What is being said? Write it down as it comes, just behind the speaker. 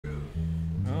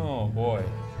boy.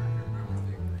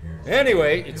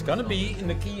 Anyway, it's gonna be in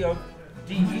the key of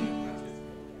D. D.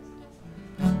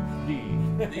 D.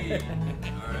 All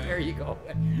right. There you go.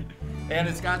 And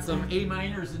it's got some A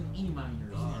minors and E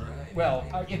minors. All right. Well,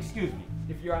 excuse me.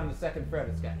 If you're on the second fret,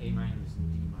 it's got A minors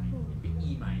and D minors,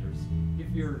 E minors. If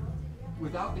you're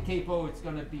without the capo, it's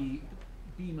gonna be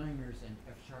B minors and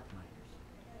F sharp minors.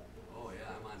 Oh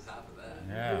yeah, I'm on top of that.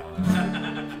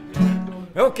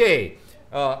 Yeah. Okay.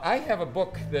 I have a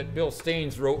book that Bill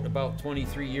Staines wrote about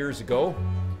 23 years ago,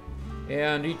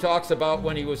 and he talks about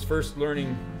when he was first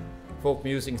learning folk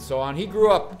music and so on. He grew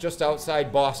up just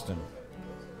outside Boston,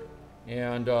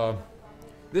 and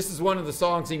this is one of the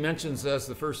songs he mentions as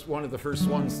one of the first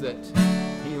ones that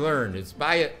he learned. It's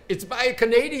by a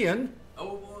Canadian.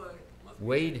 Oh boy.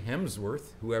 Wade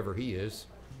Hemsworth, whoever he is,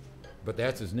 but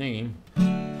that's his name.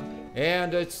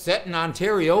 And it's set in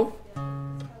Ontario,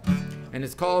 and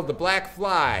it's called The Black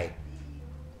Fly,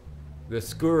 the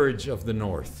Scourge of the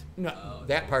North. No,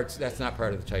 that's not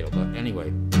part of the title, but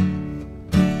anyway.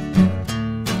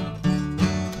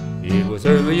 It was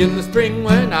early in the spring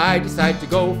when I decided to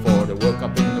go for the work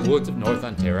up in the woods of North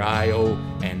Ontario,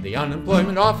 and the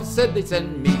unemployment office said they'd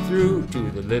send me through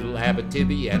to the little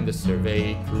Abitibi and the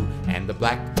survey crew. And the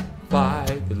black fly,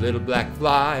 the little black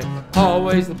fly,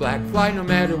 always the black fly, no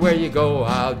matter where you go,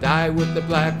 I'll die with the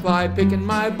black fly picking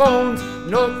my bones.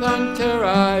 North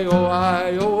Ontario,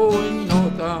 I-O, in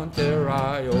North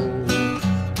Ontario.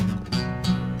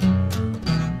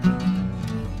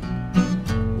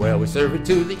 Well, we surveyed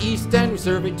to the east and we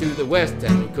surveyed to the west,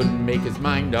 and he couldn't make his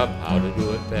mind up how to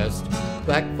do it best.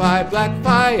 Black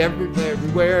fly,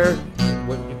 everywhere.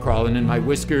 When you're crawling in my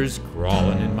whiskers,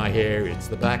 crawling in my hair. It's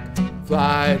the black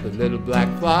fly, the little black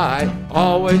fly,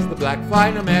 always the black fly,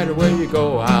 no matter where you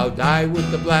go, I'll die with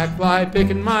the black fly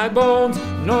picking my bones.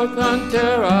 North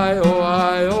Ontario,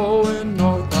 I-O, in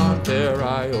North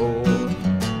Ontario.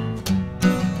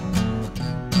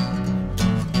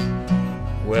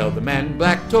 Well, the man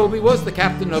Black Toby was the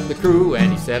captain of the crew,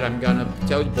 and he said, I'm gonna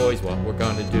tell you boys what we're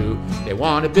gonna do. They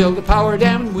want to build a power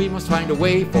dam, and we must find a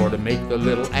way for to make the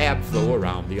little ab flow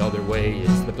around the other way.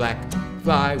 It's the black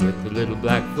fly with the little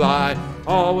black fly,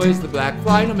 always the black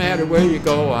fly, no matter where you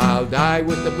go, I'll die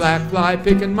with the black fly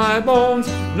picking my bones.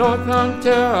 North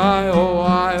Ontario,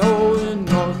 I-O, in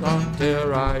North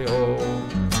Ontario.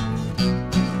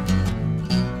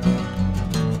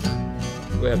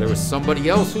 Well, there was somebody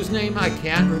else whose name I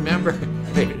can't remember.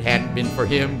 If it hadn't been for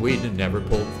him, we'd have never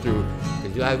pulled through.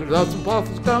 Because he lathered us with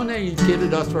balsam stone, and he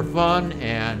kidded us for fun,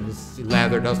 and he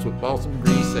lathered us with balsam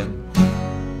grease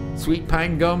and sweet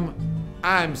pine gum.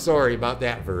 I'm sorry about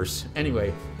that verse.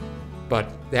 Anyway, but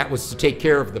that was to take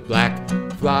care of the black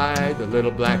fly, the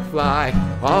little black fly,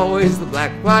 always the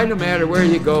black fly, no matter where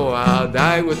you go, I'll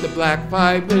die with the black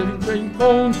fly, big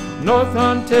bones. North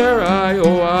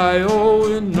Ontario,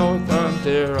 I-O, in North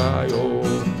Ontario.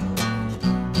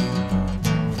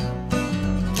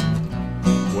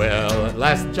 Well, at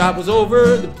last the job was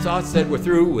over, the boss said we're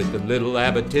through with the little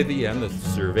Abitibi and the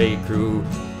survey crew.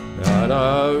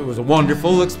 It was a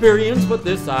wonderful experience, but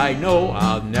this I know,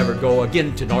 I'll never go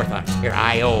again to North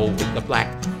Ontario with the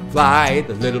black fly,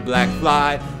 the little black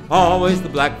fly, always the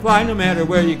black fly, no matter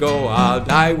where you go, I'll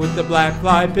die with the black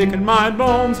fly picking my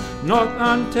bones. North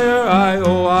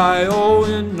Ontario, I-O,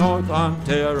 in North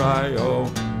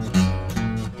Ontario.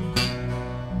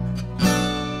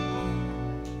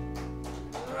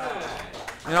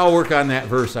 And I'll work on that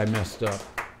verse I messed up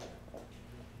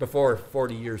before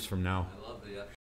 40 years from now.